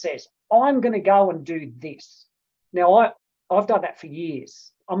leader that says, I'm going to go and do this. Now, I've done that for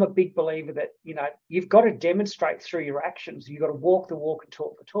years. I'm a big believer that, you've got to demonstrate through your actions. You've got to walk the walk and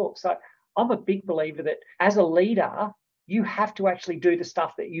talk the talk. So I'm a big believer that as a leader, you have to actually do the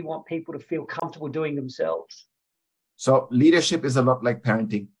stuff that you want people to feel comfortable doing themselves. So leadership is a lot like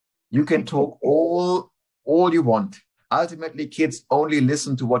parenting. You can talk all you want. Ultimately, kids only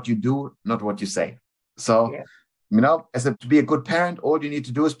listen to what you do, not what you say. So, to be a good parent, all you need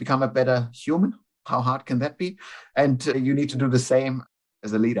to do is become a better human. How hard can that be? And you need to do the same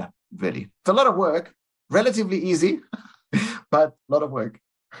as a leader, really. It's a lot of work, relatively easy, but a lot of work.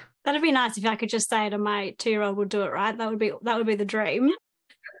 That'd be nice if I could just say to my 2-year-old would do it, right? That would be the dream.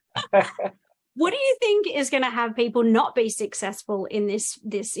 What do you think is going to have people not be successful in this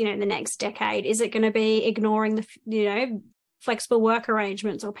in the next decade? Is it going to be ignoring the flexible work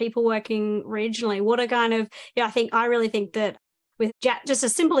arrangements or people working regionally? What are kind of I really think that with just a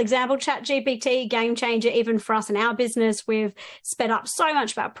simple example, ChatGPT, game changer, even for us in our business, we've sped up so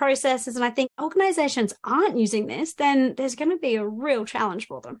much of our processes. And I think organizations aren't using this, then there's going to be a real challenge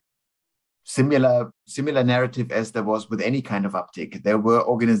for them. Similar narrative as there was with any kind of uptick. There were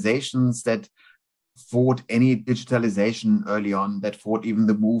organizations that fought any digitalization early on, that fought even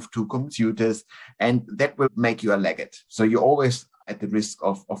the move to computers, and that will make you a laggard. So you're always at the risk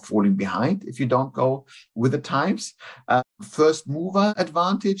of falling behind if you don't go with the times. First mover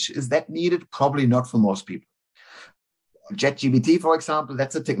advantage, is that needed? Probably not for most people. ChatGPT, for example,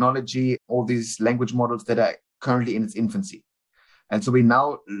 that's a technology, all these language models that are currently in its infancy. And so we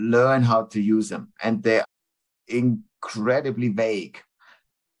now learn how to use them, and they're incredibly vague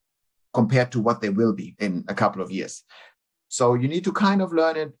compared to what they will be in a couple of years. So you need to kind of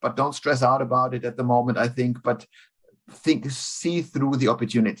learn it, but don't stress out about it at the moment, I think. But see through the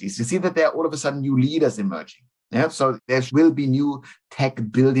opportunities. You see that there are all of a sudden new leaders emerging. Yeah, so there will be new tech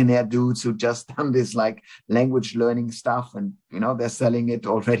billionaire dudes who just done this like language learning stuff, and they're selling it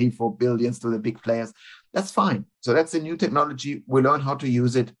already for billions to the big players. That's fine. So that's a new technology. We learn how to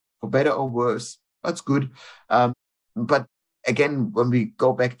use it for better or worse. That's good. But again, when we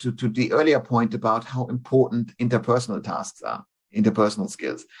go back to the earlier point about how important interpersonal tasks are, interpersonal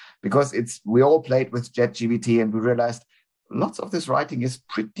skills, because we all played with ChatGPT and we realized lots of this writing is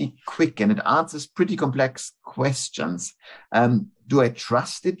pretty quick and it answers pretty complex questions. Do I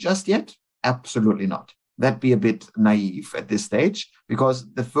trust it just yet? Absolutely not. That'd be a bit naive at this stage,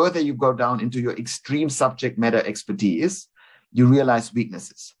 because the further you go down into your extreme subject matter expertise, you realize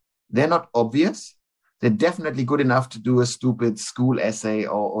weaknesses. They're not obvious. They're definitely good enough to do a stupid school essay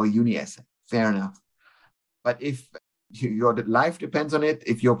or uni essay. Fair enough. But if your life depends on it,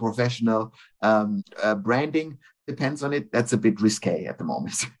 if your professional branding depends on it, that's a bit risque at the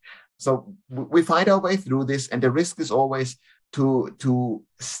moment. So we find our way through this, and the risk is always to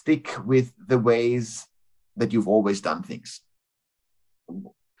stick with the ways that you've always done things.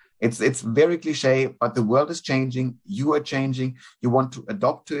 It's very cliche, but the world is changing. You are changing. You want to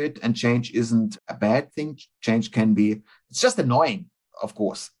adopt to it, and change isn't a bad thing. Change can be, it's just annoying, of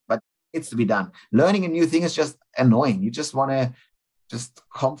course, but it's to be done. Learning a new thing is just annoying. You just want to just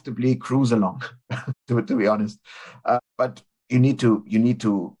comfortably cruise along, to be honest. But you need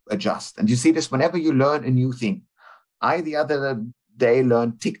to adjust. And you see this whenever you learn a new thing. I, the other day,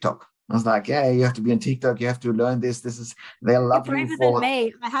 learned TikTok. I was like, yeah, you have to be on TikTok. You have to learn this. They'll love you for... Than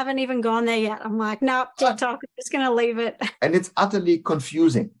me. I haven't even gone there yet. I'm like, no, TikTok, I'm just going to leave it. And it's utterly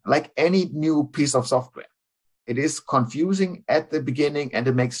confusing, like any new piece of software. It is confusing at the beginning and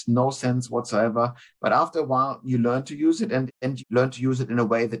it makes no sense whatsoever. But after a while, you learn to use it and you learn to use it in a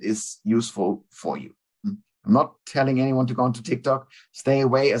way that is useful for you. I'm not telling anyone to go onto TikTok. Stay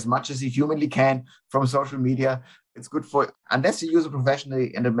away as much as you humanly can from social media. It's good for, unless you use it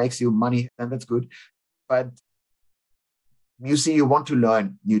professionally and it makes you money, then that's good. But you see, you want to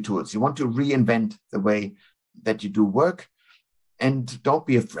learn new tools. You want to reinvent the way that you do work. And don't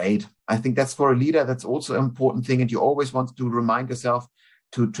be afraid. I think that's for a leader, that's also an important thing. And you always want to remind yourself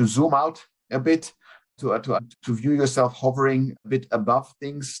to zoom out a bit, to view yourself hovering a bit above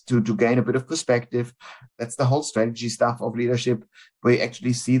things, to gain a bit of perspective. That's the whole strategy stuff of leadership, where you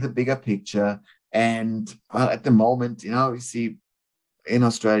actually see the bigger picture. And well, at the moment, we see in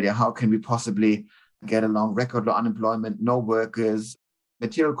Australia, how can we possibly get along? Record low unemployment, no workers.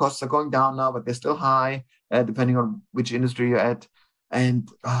 Material costs are going down now, but they're still high, depending on which industry you're at. And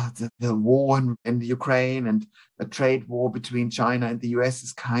the war in the Ukraine and the trade war between China and the US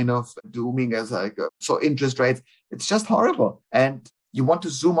is kind of dooming as so interest rates. It's just horrible. And you want to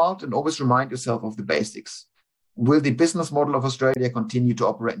zoom out and always remind yourself of the basics. Will the business model of Australia continue to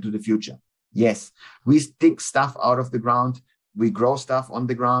operate into the future? Yes. We dig stuff out of the ground. We grow stuff on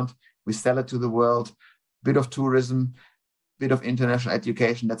the ground. We sell it to the world. Bit of tourism, bit of international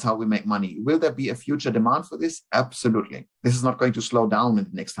education. That's how we make money. Will there be a future demand for this? Absolutely. This is not going to slow down in the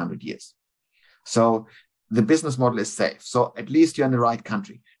next 100 years. So the business model is safe. So at least you're in the right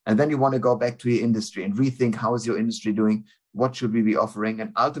country. And then you want to go back to your industry and rethink, how is your industry doing? What should we be offering?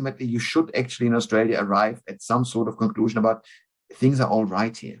 And ultimately, you should actually in Australia arrive at some sort of conclusion about things are all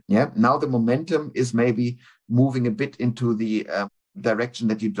right here. Yeah. Now the momentum is maybe moving a bit into the direction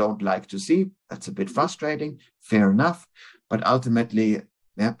that you don't like to see. That's a bit frustrating. Fair enough. But ultimately,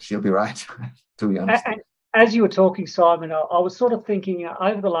 yeah, she'll be right, to be honest. And as you were talking, Simon, I was sort of thinking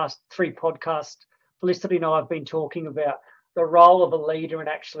over the last 3 podcasts, Felicity and I have been talking about the role of a leader and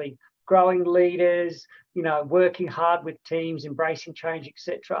actually growing leaders, working hard with teams, embracing change,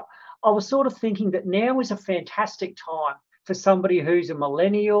 etc. I was sort of thinking that now is a fantastic time for somebody who's a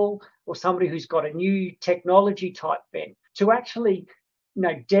millennial or somebody who's got a new technology type bent to actually,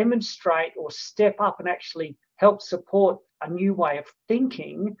 demonstrate or step up and actually help support a new way of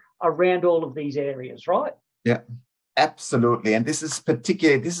thinking around all of these areas, right? Yeah, absolutely. And this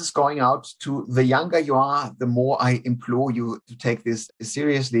is going out to the younger you are, the more I implore you to take this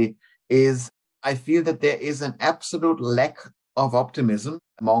seriously, is I feel that there is an absolute lack of optimism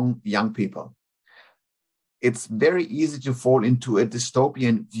among young people. It's very easy to fall into a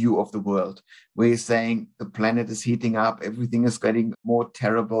dystopian view of the world, where you're saying the planet is heating up, everything is getting more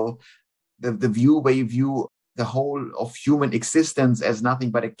terrible. The view where you view the whole of human existence as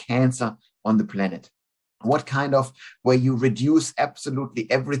nothing but a cancer on the planet. What kind of, where you reduce absolutely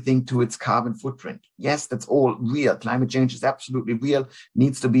everything to its carbon footprint. Yes, that's all real. Climate change is absolutely real,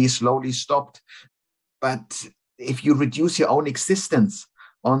 needs to be slowly stopped. But if you reduce your own existence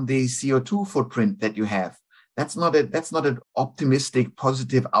on the CO2 footprint that you have, That's not an optimistic,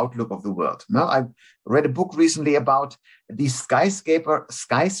 positive outlook of the world. No, I read a book recently about the skyscraper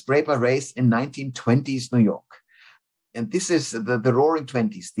race in 1920s New York. And this is the roaring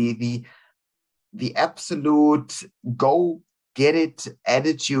 20s, the absolute go get it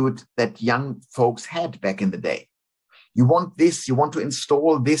attitude that young folks had back in the day. You want this, you want to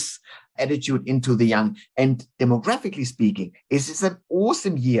install this attitude into the young. And demographically speaking, this is an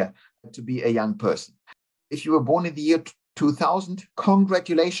awesome year to be a young person. If you were born in the year 2000,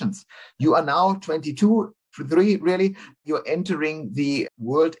 congratulations. You are now 22, 23, really. You're entering the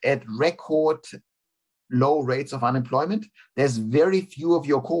world at record low rates of unemployment. There's very few of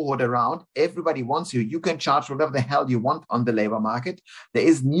your cohort around. Everybody wants you. You can charge whatever the hell you want on the labor market. There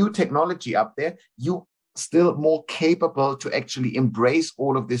is new technology up there. You still more capable to actually embrace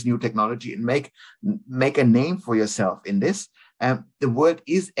all of this new technology and make a name for yourself in this. The world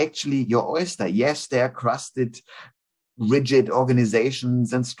is actually your oyster. Yes, there are crusted, rigid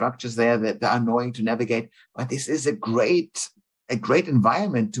organizations and structures there that are annoying to navigate, but this is a great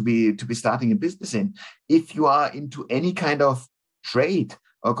environment to be starting a business in. If you are into any kind of trade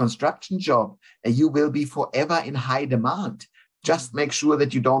or construction job, you will be forever in high demand. Just make sure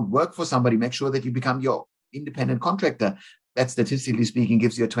that you don't work for somebody. Make sure that you become your independent contractor. That, statistically speaking,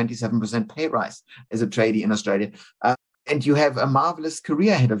 gives you a 27% pay rise as a tradie in Australia. And you have a marvelous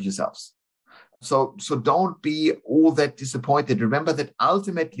career ahead of yourselves. So don't be all that disappointed. Remember that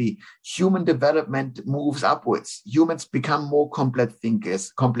ultimately human development moves upwards. Humans become more complex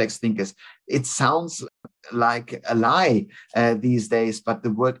thinkers. It sounds like a lie these days, but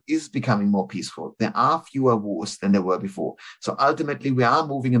the world is becoming more peaceful. There are fewer wars than there were before. So ultimately we are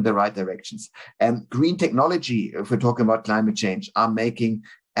moving in the right directions. Green technology, if we're talking about climate change, are making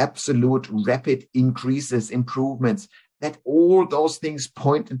absolute rapid increases, improvements. That all those things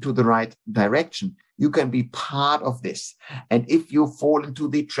point into the right direction. You can be part of this. And if you fall into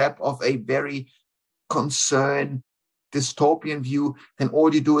the trap of a very concerned dystopian view, then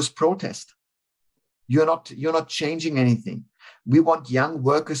all you do is protest. You're not changing anything. We want young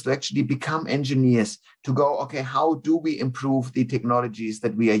workers to actually become engineers, to go, okay, how do we improve the technologies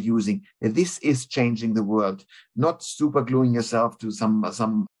that we are using? This is changing the world, not super gluing yourself to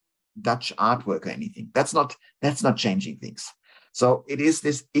some Dutch artwork or anything. That's not changing things. So it is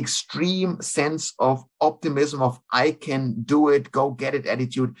this extreme sense of optimism, of I can do it, go get it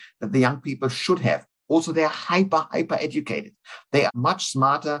attitude that the young people should have. Also, they are hyper educated. They are much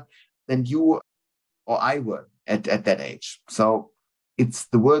smarter than you or I were at that age. So it's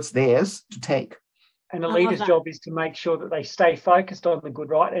the world's theirs to take. And the leader's job is to make sure that they stay focused on the good,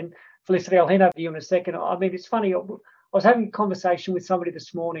 right? And Felicity, I'll hand over to you in a second. I mean, it's funny. I was having a conversation with somebody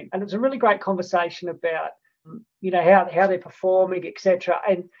this morning, and it was a really great conversation about, how they're performing, etc.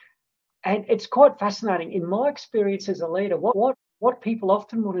 And it's quite fascinating. In my experience as a leader, what people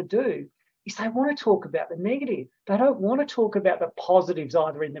often want to do is they want to talk about the negative. They don't want to talk about the positives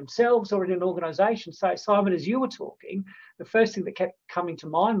either in themselves or in an organisation. So, Simon, as you were talking, the first thing that kept coming to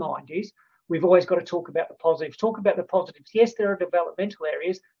my mind is we've always got to talk about the positives. Talk about the positives. Yes, there are developmental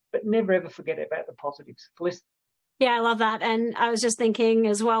areas, but never ever forget about the positives. Felicity. Yeah, I love that. And I was just thinking,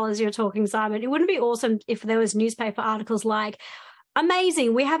 as well as you're talking, Simon, it wouldn't be awesome if there was newspaper articles like,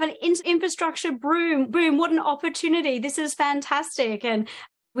 amazing, we have an infrastructure boom, what an opportunity, this is fantastic. And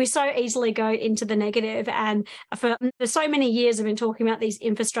we so easily go into the negative. And for so many years, I've been talking about these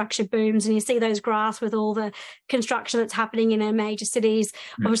infrastructure booms, and you see those graphs with all the construction that's happening in our major cities.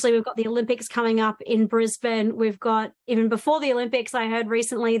 Yeah. Obviously, we've got the Olympics coming up in Brisbane. We've got, even before the Olympics, I heard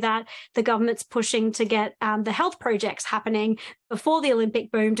recently that the government's pushing to get the health projects happening before the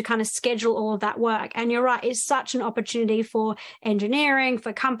Olympic boom to kind of schedule all of that work. And you're right, it's such an opportunity for engineering,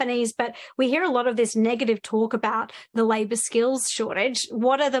 for companies, but we hear a lot of this negative talk about the labour skills shortage.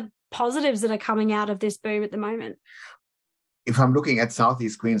 What are the positives that are coming out of this boom at the moment? If I'm looking at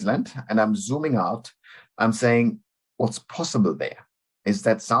Southeast Queensland and I'm zooming out, I'm saying what's possible there is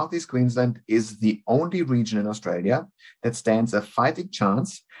that Southeast Queensland is the only region in Australia that stands a fighting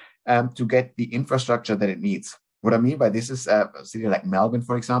chance to get the infrastructure that it needs. What I mean by this is a city like Melbourne,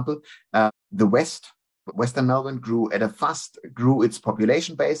 for example. The Western Melbourne grew its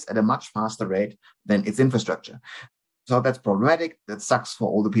population base at a much faster rate than its infrastructure. So that's problematic. That sucks for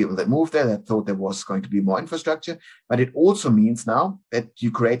all the people that moved there that thought there was going to be more infrastructure. But it also means now that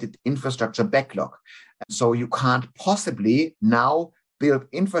you created infrastructure backlog. So you can't possibly now build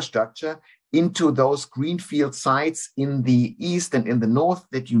infrastructure into those greenfield sites in the east and in the north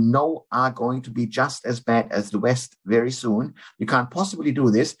that you know are going to be just as bad as the west very soon. You can't possibly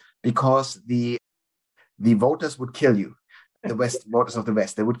do this because the voters would kill you. the West voters of the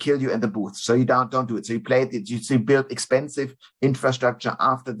West. They would kill you in the booth. So you don't do it. So you play it. You build expensive infrastructure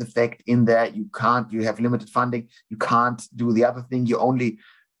after the fact in there. You have limited funding. You can't do the other thing. You only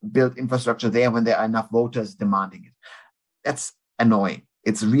build infrastructure there when there are enough voters demanding it. That's annoying.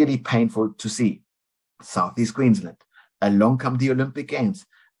 It's really painful to see. Southeast Queensland. Along come the Olympic Games.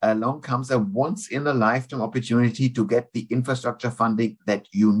 Along comes a once-in-a-lifetime opportunity to get the infrastructure funding that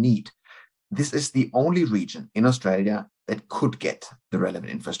you need. This is the only region in Australia that could get the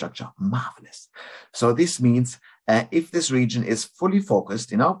relevant infrastructure. Marvelous. So this means if this region is fully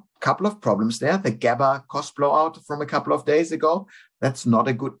focused, a couple of problems there. The GABA cost blowout from a couple of days ago, that's not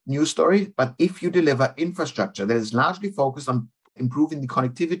a good news story. But if you deliver infrastructure that is largely focused on improving the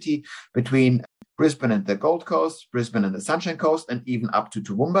connectivity between Brisbane and the Gold Coast, Brisbane and the Sunshine Coast, and even up to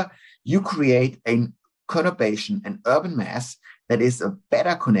Toowoomba, you create a conurbation, an urban mass that is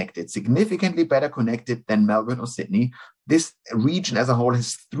significantly better connected than Melbourne or Sydney. This region as a whole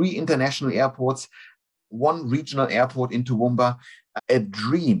has 3 international airports, 1 regional airport in Toowoomba, a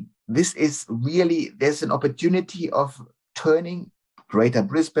dream. This is really, there's an opportunity of turning Greater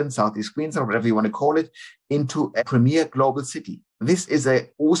Brisbane, Southeast Queensland, whatever you want to call it, into a premier global city. This is an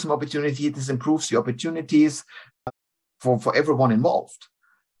awesome opportunity. This improves the opportunities for everyone involved.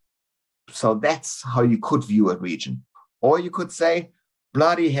 So that's how you could view a region. Or you could say,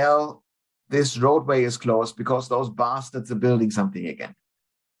 bloody hell, this roadway is closed because those bastards are building something again.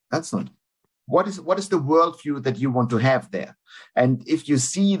 That's not. What is the worldview that you want to have there? And if you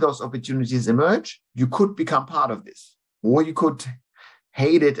see those opportunities emerge, you could become part of this. Or you could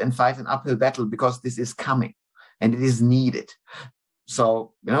hate it and fight an uphill battle because this is coming and it is needed.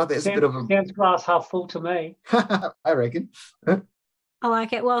 So, there's a bit of a... Sounds glass half full to me. I reckon. I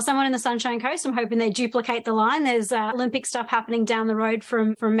like it. Well, someone in the Sunshine Coast, I'm hoping they duplicate the line. There's Olympic stuff happening down the road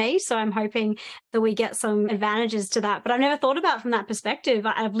from me, so I'm hoping that we get some advantages to that. But I've never thought about it from that perspective.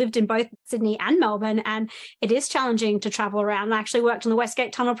 I've lived in both Sydney and Melbourne, and it is challenging to travel around. I actually worked on the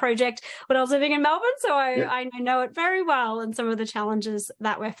Westgate Tunnel project when I was living in Melbourne, so I know it very well and some of the challenges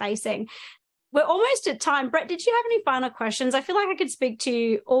that we're facing. We're almost at time. Brett, did you have any final questions? I feel like I could speak to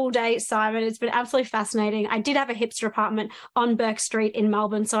you all day, Simon. It's been absolutely fascinating. I did have a hipster apartment on Burke Street in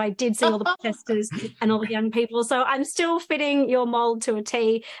Melbourne, so I did see all the protesters and all the young people. So I'm still fitting your mold to a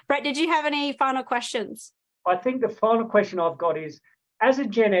T. Brett, did you have any final questions? I think the final question I've got is, as a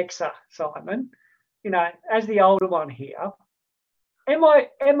Gen Xer, Simon, as the older one here, am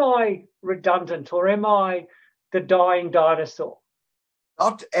I redundant or am I the dying dinosaur?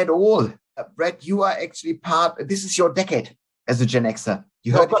 Not at all. Brett, you are actually this is your decade as a Gen Xer.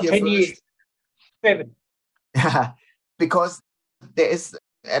 You heard it here 10 first. Years. 7. Because there is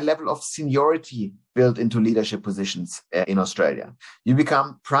a level of seniority built into leadership positions in Australia. You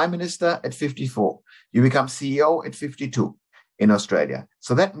become Prime Minister at 54. You become CEO at 52 in Australia.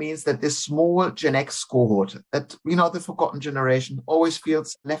 So that means that this small Gen X cohort, that, the forgotten generation, always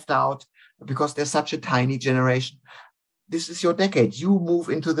feels left out because they're such a tiny generation. This is your decade. You move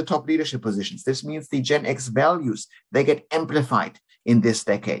into the top leadership positions. This means the Gen X values, they get amplified in this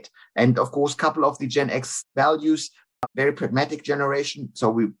decade. And of course, a couple of the Gen X values are very pragmatic generation. So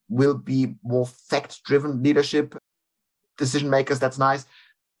we will be more fact-driven leadership decision makers. That's nice.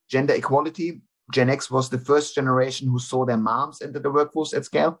 Gender equality. Gen X was the first generation who saw their moms enter the workforce at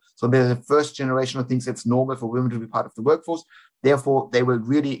scale. So they're the first generation who thinks it's normal for women to be part of the workforce. Therefore, they will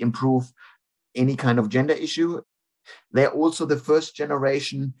really improve any kind of gender issue. They're also the first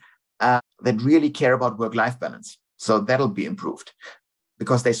generation that really care about work-life balance. So that'll be improved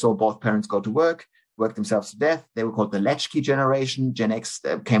because they saw both parents go to work themselves to death. They were called the latchkey generation. Gen X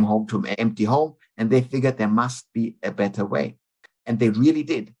came home to an empty home, and they figured there must be a better way. And they really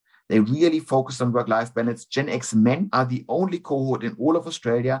did. They really focused on work-life balance. Gen X men are the only cohort in all of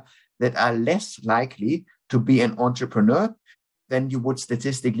Australia that are less likely to be an entrepreneur than you would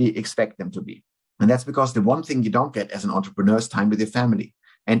statistically expect them to be. And that's because the one thing you don't get as an entrepreneur is time with your family.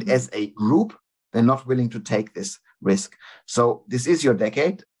 And as a group, they're not willing to take this risk. So this is your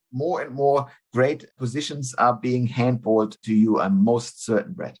decade. More and more great positions are being handballed to you. I'm most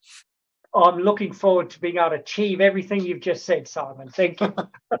certain, Brett. I'm looking forward to being able to achieve everything you've just said, Simon. Thank you.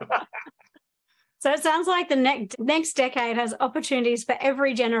 So it sounds like the next decade has opportunities for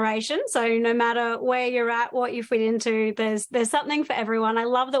every generation. So no matter where you're at, what you fit into, there's something for everyone. I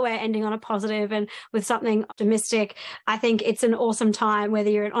love that we're ending on a positive and with something optimistic. I think it's an awesome time, whether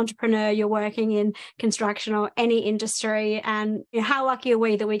you're an entrepreneur, you're working in construction or any industry. And how lucky are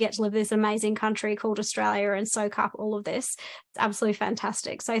we that we get to live in this amazing country called Australia and soak up all of this. It's absolutely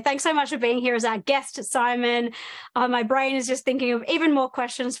fantastic. So thanks so much for being here as our guest, Simon. My brain is just thinking of even more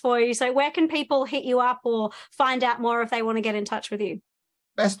questions for you. So where can people hit you up or find out more if they want to get in touch with you?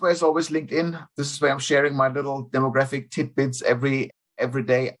 Best way is always LinkedIn. This is where I'm sharing my little demographic tidbits every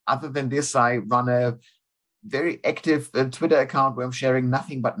day. Other than this, I run a very active Twitter account where I'm sharing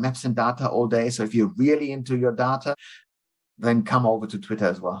nothing but maps and data all day. So if you're really into your data, then come over to Twitter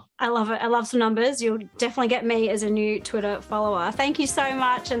as well. I love it. I love some numbers. You'll definitely get me as a new Twitter follower. Thank you so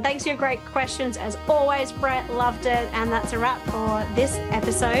much. And thanks for your great questions. As always, Brett, loved it. And that's a wrap for this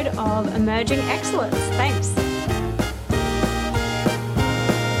episode of Emerging Excellence. Thanks.